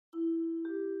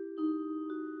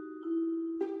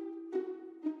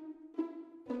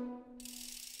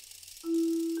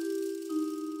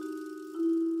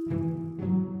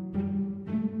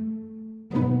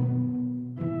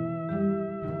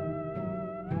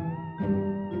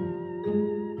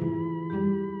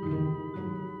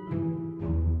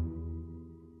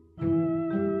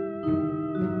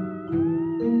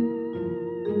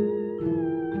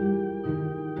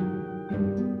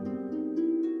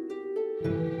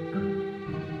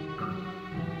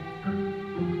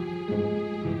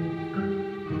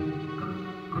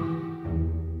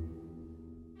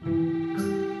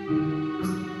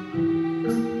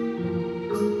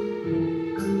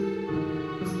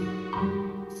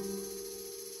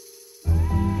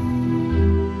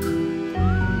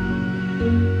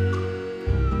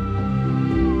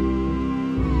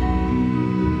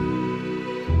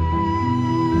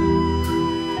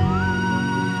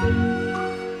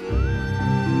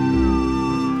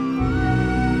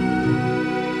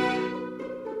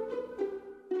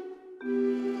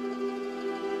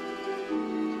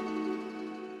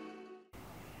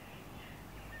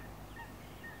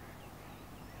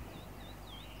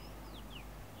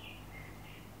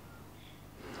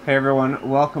Hey everyone,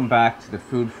 welcome back to the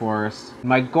Food Forest.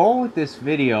 My goal with this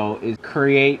video is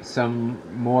create some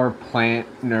more plant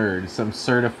nerds, some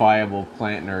certifiable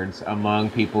plant nerds among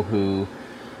people who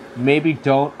maybe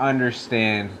don't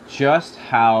understand just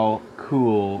how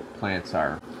cool plants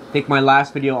are. I think my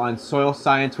last video on soil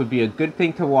science would be a good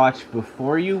thing to watch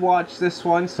before you watch this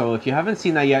one, so if you haven't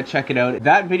seen that yet, check it out.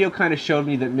 That video kind of showed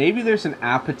me that maybe there's an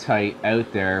appetite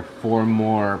out there for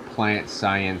more plant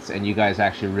science and you guys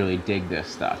actually really dig this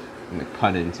stuff,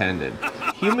 pun intended.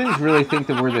 Humans really think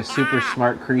that we're the super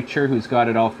smart creature who's got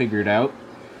it all figured out.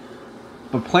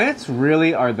 But plants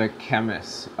really are the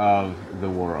chemists of the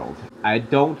world. I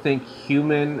don't think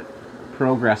human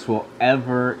progress will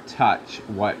ever touch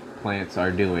what plants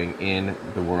are doing in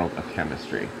the world of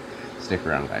chemistry. Stick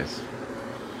around, guys.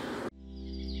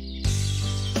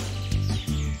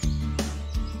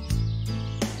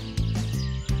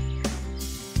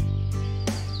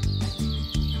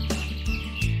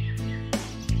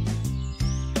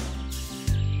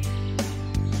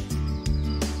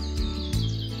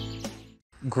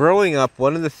 Growing up,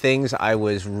 one of the things I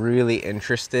was really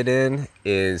interested in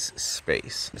is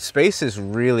space. Space is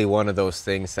really one of those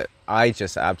things that I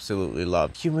just absolutely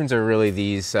love. Humans are really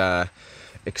these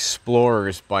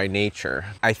explorers by nature.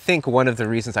 I think one of the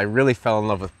reasons I really fell in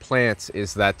love with plants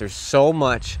is that there's so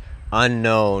much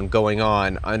unknown going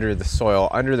on under the soil,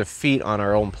 under the feet on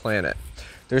our own planet.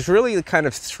 There's really kind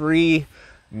of three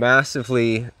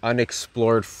massively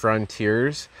unexplored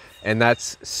frontiers, and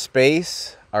that's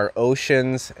space, our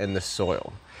oceans, and the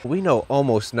soil. We know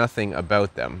almost nothing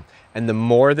about them. And the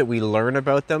more that we learn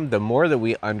about them, the more that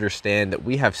we understand that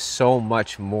we have so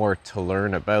much more to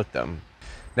learn about them.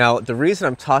 Now, the reason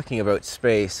I'm talking about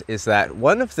space is that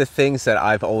one of the things that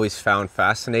I've always found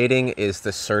fascinating is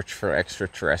the search for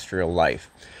extraterrestrial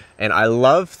life. And I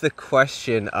love the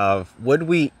question of, would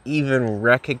we even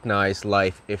recognize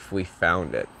life if we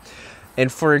found it? And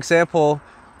for example,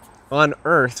 on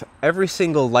Earth, every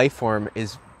single life form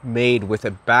is made with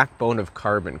a backbone of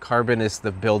carbon. Carbon is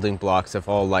the building blocks of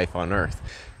all life on Earth.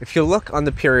 If you look on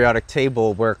the periodic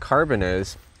table where carbon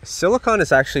is, silicon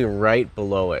is actually right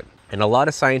below it. And a lot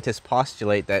of scientists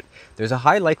postulate that there's a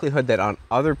high likelihood that on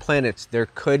other planets there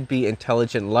could be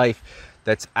intelligent life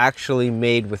that's actually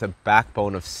made with a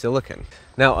backbone of silicon.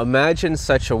 Now imagine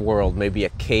such a world, maybe a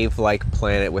cave-like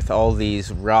planet with all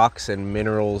these rocks and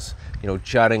minerals,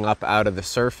 jutting up out of the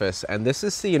surface. And this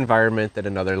is the environment that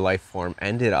another life form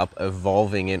ended up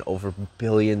evolving in over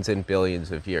billions and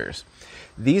billions of years.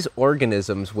 These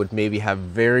organisms would maybe have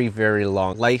very, very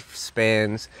long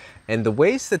lifespans, and the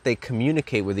ways that they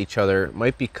communicate with each other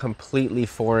might be completely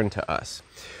foreign to us.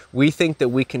 We think that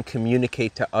we can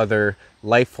communicate to other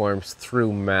life forms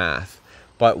through math,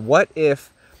 but what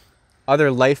if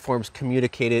other life forms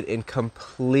communicated in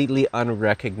completely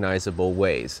unrecognizable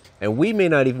ways? And we may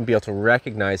not even be able to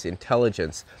recognize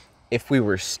intelligence if we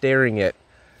were staring it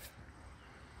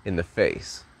in the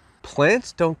face.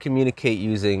 Plants don't communicate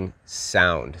using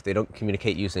sound. They don't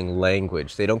communicate using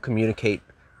language. They don't communicate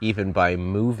even by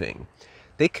moving.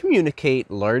 They communicate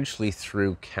largely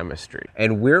through chemistry.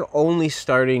 And we're only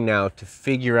starting now to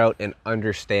figure out and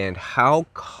understand how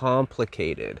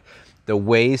complicated the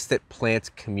ways that plants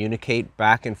communicate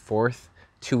back and forth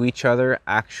to each other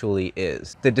actually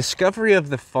is. The discovery of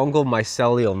the fungal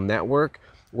mycelial network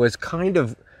was kind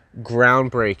of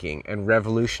groundbreaking and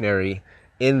revolutionary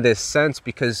in this sense,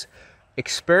 because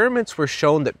experiments were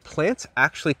shown that plants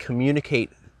actually communicate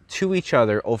to each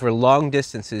other over long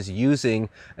distances using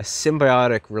a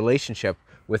symbiotic relationship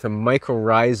with a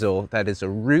mycorrhizal, that is a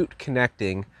root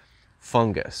connecting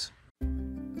fungus.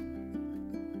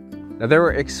 Now, there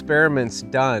were experiments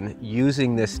done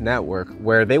using this network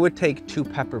where they would take two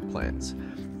pepper plants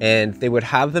and they would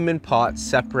have them in pots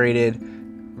separated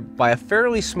by a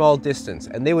fairly small distance,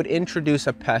 and they would introduce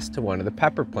a pest to one of the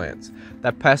pepper plants.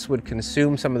 That pest would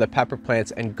consume some of the pepper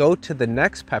plants and go to the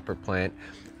next pepper plant,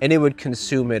 and it would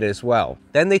consume it as well.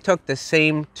 Then they took the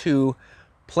same two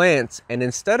plants, and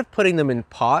instead of putting them in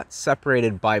pots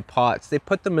separated by pots, they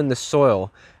put them in the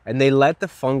soil and they let the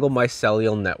fungal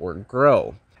mycelial network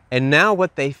grow. And now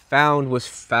what they found was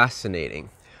fascinating.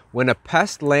 When a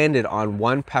pest landed on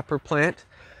one pepper plant,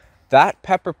 that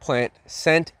pepper plant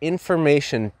sent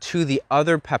information to the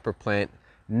other pepper plant,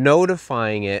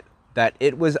 notifying it that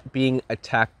it was being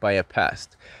attacked by a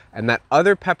pest. And that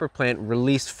other pepper plant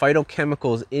released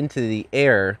phytochemicals into the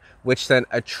air, which then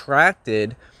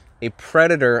attracted a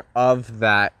predator of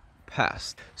that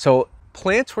pest. So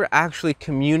plants were actually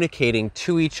communicating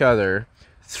to each other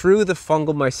through the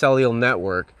fungal mycelial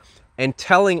network and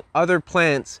telling other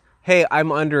plants, hey,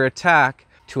 I'm under attack,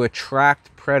 to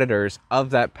attract predators of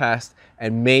that pest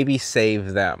and maybe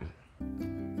save them.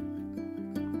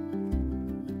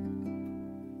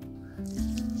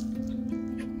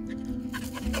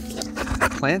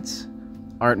 Plants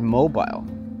aren't mobile.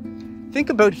 Think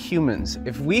about humans.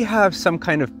 If we have some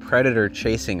kind of predator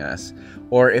chasing us,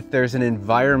 or if there's an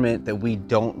environment that we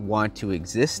don't want to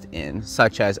exist in,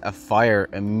 such as a fire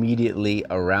immediately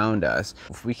around us,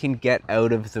 if we can get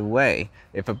out of the way,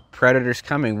 if a predator's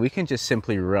coming, we can just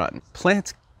simply run.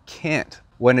 Plants can't.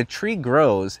 When a tree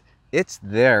grows, it's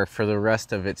there for the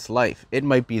rest of its life. It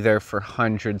might be there for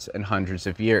hundreds and hundreds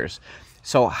of years.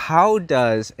 So how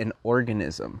does an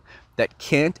organism that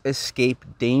can't escape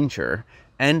danger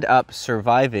end up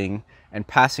surviving and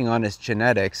passing on its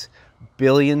genetics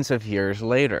billions of years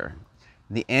later?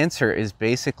 The answer is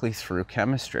basically through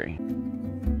chemistry.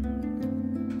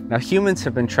 Now, humans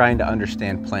have been trying to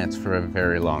understand plants for a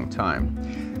very long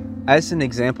time. As an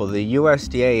example, the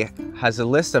USDA has a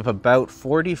list of about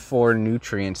 44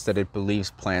 nutrients that it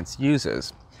believes plants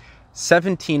uses,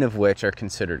 17 of which are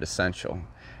considered essential.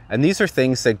 And these are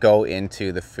things that go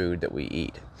into the food that we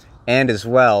eat, and as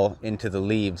well into the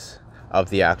leaves of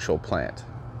the actual plant.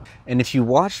 And if you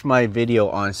watched my video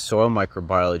on soil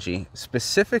microbiology,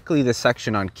 specifically the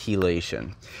section on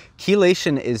chelation,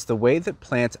 chelation is the way that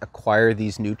plants acquire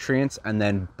these nutrients and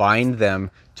then bind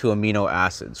them to amino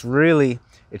acids. Really,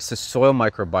 it's the soil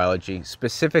microbiology,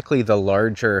 specifically the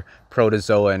larger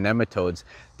protozoa and nematodes,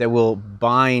 that will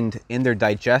bind in their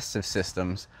digestive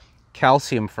systems,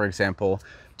 calcium, for example,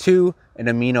 to an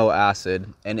amino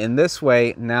acid, and in this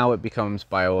way now it becomes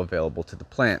bioavailable to the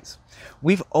plants.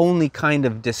 We've only kind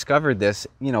of discovered this,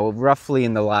 roughly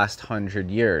in the last 100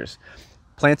 years.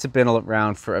 Plants have been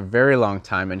around for a very long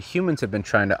time, and humans have been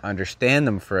trying to understand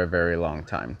them for a very long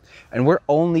time. And we're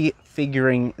only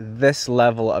figuring this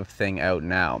level of thing out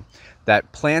now,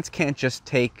 that plants can't just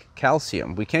take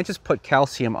calcium. We can't just put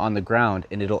calcium on the ground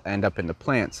and it'll end up in the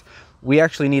plants. We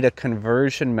actually need a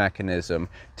conversion mechanism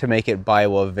to make it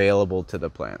bioavailable to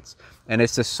the plants. And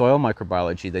it's the soil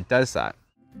microbiology that does that.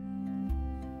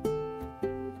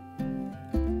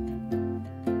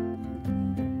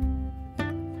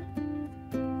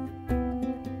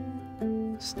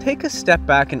 Let's take a step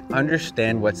back and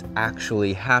understand what's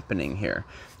actually happening here.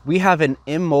 We have an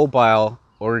immobile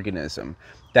organism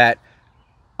that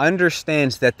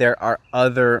understands that there are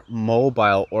other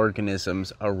mobile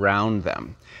organisms around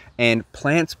them. And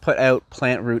plants put out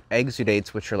plant root exudates,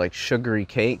 which are like sugary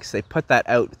cakes. They put that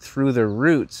out through the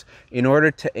roots in order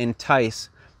to entice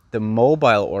the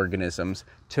mobile organisms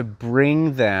to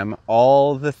bring them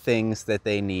all the things that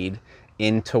they need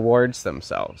in towards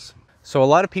themselves. So a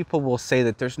lot of people will say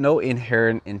that there's no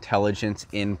inherent intelligence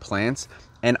in plants,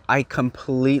 and I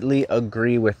completely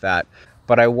agree with that.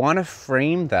 But I want to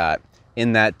frame that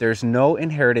in that there's no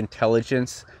inherent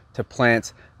intelligence to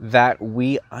plants that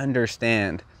we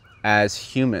understand as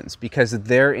humans, because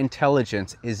their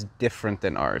intelligence is different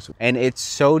than ours. And it's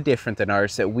so different than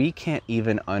ours that we can't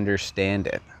even understand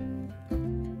it.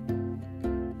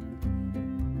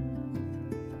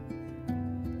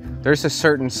 There's a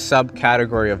certain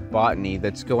subcategory of botany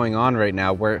that's going on right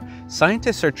now where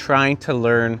scientists are trying to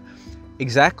learn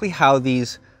exactly how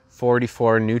these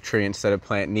 44 nutrients that a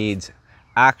plant needs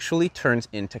actually turns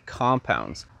into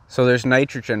compounds. So there's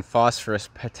nitrogen, phosphorus,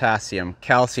 potassium,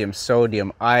 calcium,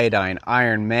 sodium, iodine,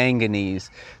 iron, manganese.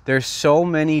 There's so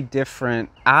many different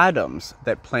atoms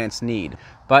that plants need.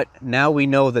 But now we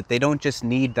know that they don't just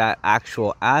need that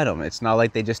actual atom. It's not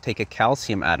like they just take a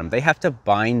calcium atom. They have to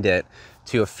bind it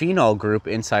to a phenol group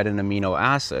inside an amino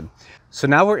acid. So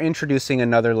now we're introducing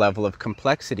another level of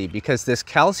complexity, because this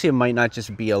calcium might not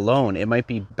just be alone. It might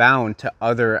be bound to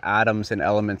other atoms and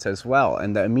elements as well.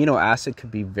 And the amino acid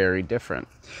could be very different.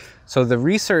 So the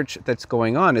research that's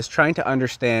going on is trying to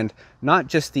understand not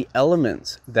just the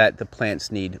elements that the plants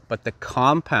need, but the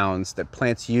compounds that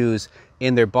plants use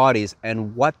in their bodies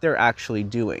and what they're actually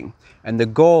doing. And the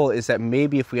goal is that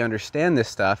maybe if we understand this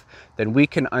stuff, then we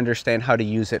can understand how to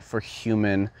use it for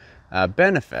human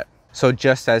benefit. So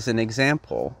just as an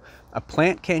example, a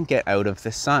plant can't get out of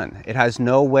the sun. It has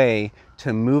no way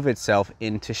to move itself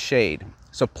into shade.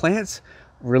 So plants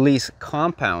release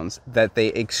compounds that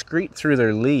they excrete through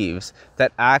their leaves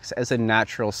that acts as a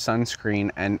natural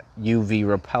sunscreen and UV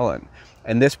repellent.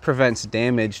 And this prevents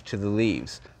damage to the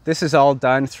leaves. This is all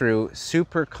done through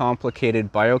super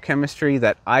complicated biochemistry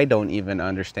that I don't even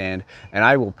understand, and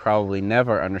I will probably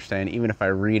never understand even if I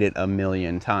read it a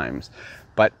million times.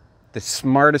 But the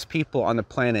smartest people on the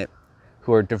planet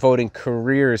who are devoting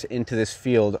careers into this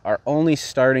field are only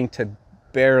starting to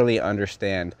barely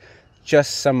understand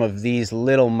just some of these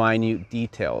little minute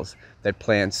details that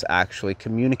plants actually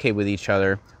communicate with each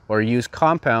other or use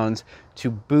compounds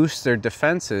to boost their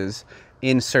defenses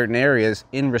in certain areas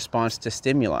in response to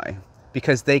stimuli,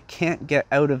 because they can't get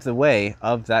out of the way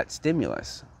of that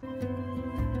stimulus.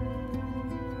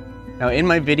 Now, in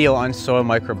my video on soil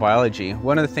microbiology,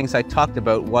 one of the things I talked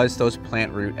about was those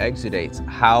plant root exudates,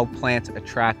 how plants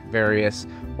attract various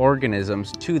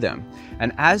organisms to them.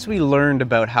 And as we learned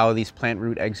about how these plant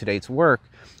root exudates work,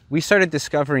 we started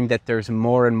discovering that there's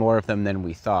more and more of them than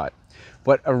we thought.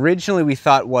 What originally we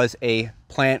thought was a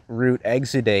plant root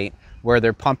exudate, where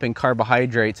they're pumping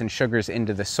carbohydrates and sugars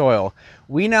into the soil,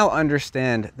 we now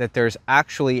understand that there's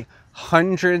actually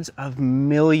hundreds of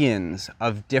millions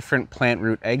of different plant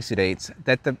root exudates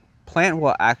that the plant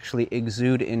will actually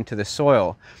exude into the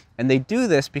soil. And they do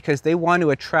this because they want to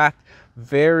attract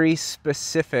very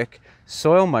specific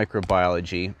soil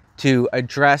microbiology to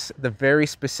address the very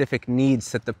specific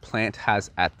needs that the plant has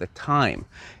at the time.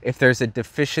 If there's a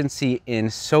deficiency in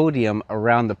sodium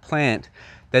around the plant,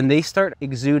 then they start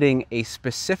exuding a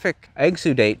specific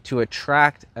exudate to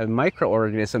attract a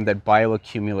microorganism that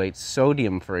bioaccumulates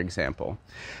sodium, for example.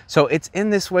 So it's in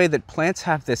this way that plants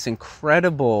have this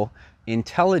incredible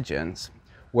intelligence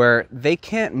where they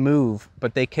can't move,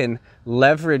 but they can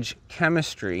leverage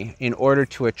chemistry in order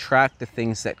to attract the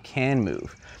things that can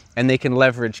move. And they can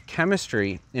leverage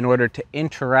chemistry in order to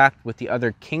interact with the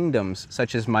other kingdoms,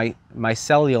 such as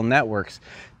mycelial networks,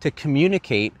 to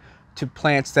communicate to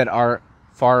plants that are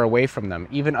far away from them,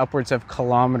 even upwards of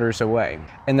kilometers away.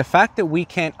 And the fact that we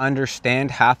can't understand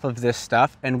half of this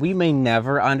stuff, and we may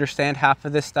never understand half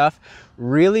of this stuff,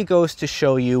 really goes to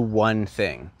show you one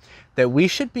thing, that we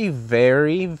should be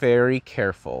very, very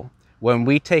careful when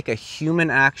we take a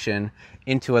human action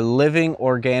into a living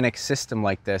organic system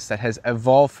like this that has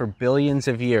evolved for billions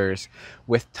of years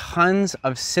with tons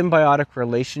of symbiotic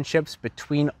relationships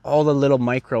between all the little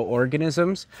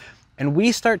microorganisms. And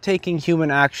we start taking human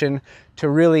action to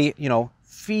really,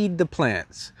 feed the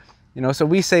plants. So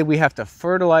we say we have to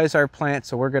fertilize our plants,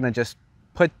 so we're going to just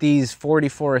put these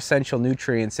 44 essential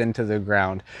nutrients into the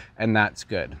ground, and that's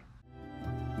good.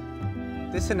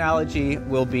 This analogy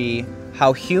will be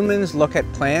how humans look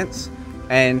at plants,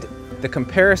 and the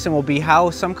comparison will be how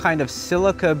some kind of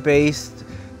silica-based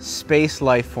space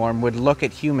life form would look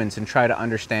at humans and try to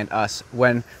understand us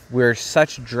when we're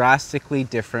such drastically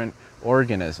different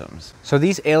organisms. So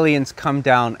these aliens come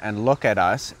down and look at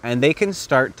us, and they can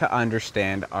start to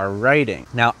understand our writing.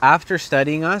 Now, after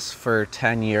studying us for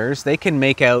 10 years, they can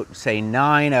make out, say,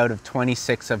 9 out of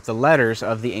 26 of the letters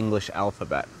of the English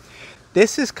alphabet.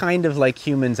 This is kind of like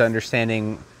humans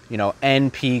understanding,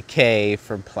 NPK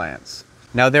for plants.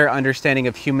 Now, their understanding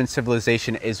of human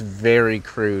civilization is very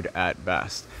crude at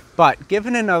best. But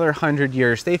given another 100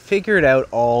 years, they figured out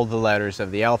all the letters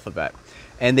of the alphabet.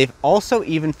 And they've also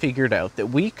even figured out that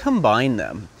we combine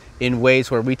them in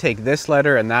ways where we take this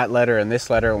letter and that letter and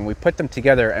this letter, and we put them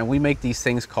together and we make these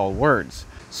things called words.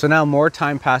 So now more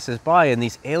time passes by, and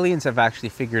these aliens have actually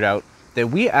figured out that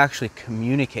we actually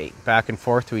communicate back and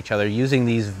forth to each other using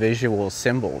these visual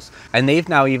symbols. And they've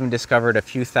now even discovered a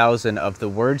few thousand of the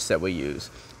words that we use.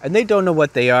 And they don't know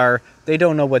what they are, they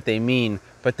don't know what they mean,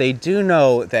 but they do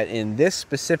know that in this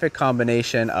specific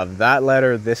combination of that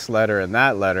letter, this letter, and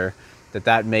that letter,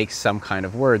 that makes some kind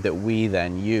of word that we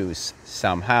then use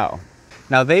somehow.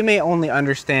 Now, they may only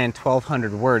understand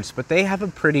 1,200 words, but they have a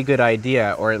pretty good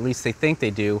idea, or at least they think they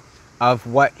do, of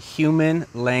what human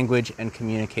language and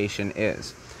communication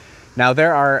is. Now,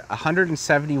 there are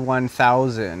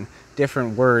 171,000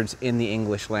 different words in the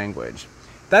English language.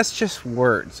 That's just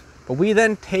words. But we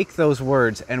then take those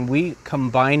words and we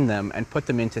combine them and put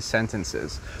them into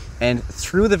sentences. And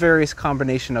through the various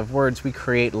combination of words, we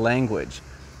create language.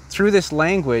 Through this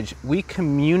language, we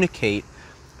communicate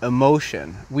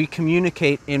emotion. We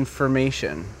communicate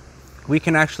information. We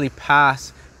can actually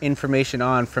pass information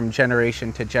on from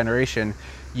generation to generation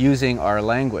using our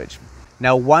language.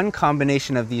 Now, one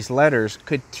combination of these letters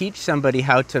could teach somebody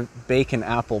how to bake an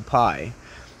apple pie.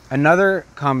 Another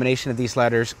combination of these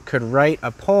letters could write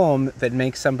a poem that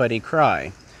makes somebody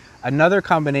cry. Another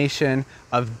combination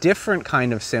of different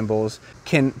kind of symbols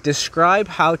can describe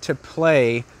how to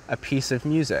play a piece of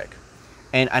music.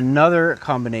 And another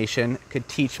combination could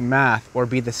teach math or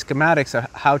be the schematics of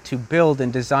how to build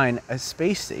and design a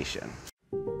space station.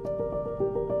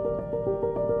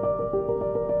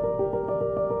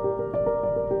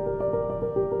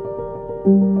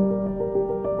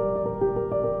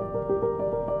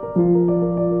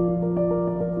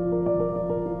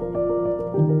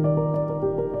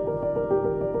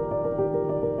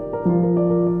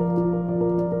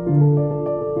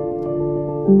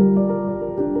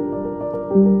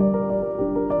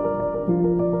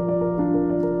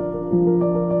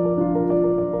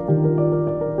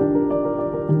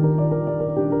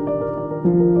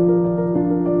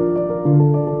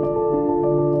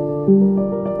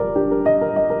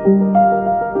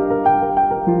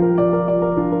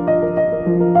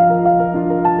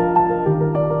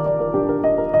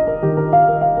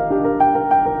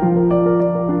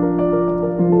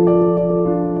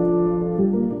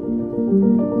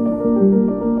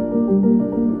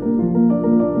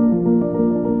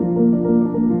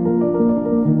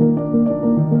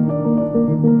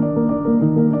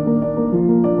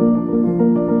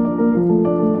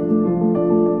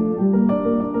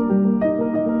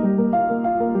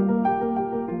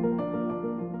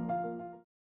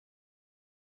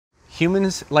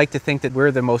 Humans like to think that we're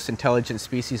the most intelligent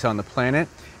species on the planet,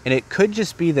 and it could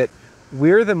just be that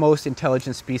we're the most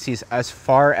intelligent species as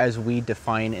far as we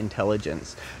define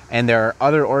intelligence. And there are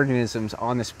other organisms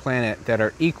on this planet that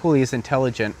are equally as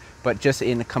intelligent, but just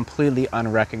in completely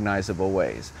unrecognizable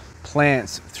ways.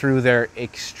 Plants, through their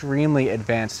extremely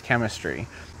advanced chemistry,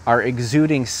 are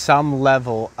exuding some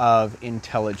level of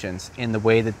intelligence in the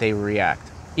way that they react.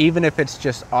 Even if it's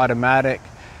just automatic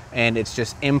and it's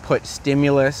just input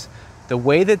stimulus, the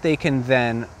way that they can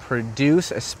then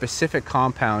produce a specific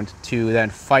compound to then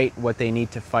fight what they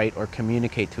need to fight or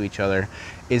communicate to each other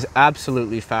is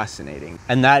absolutely fascinating.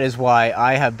 And that is why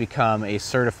I have become a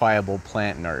certifiable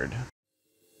plant nerd.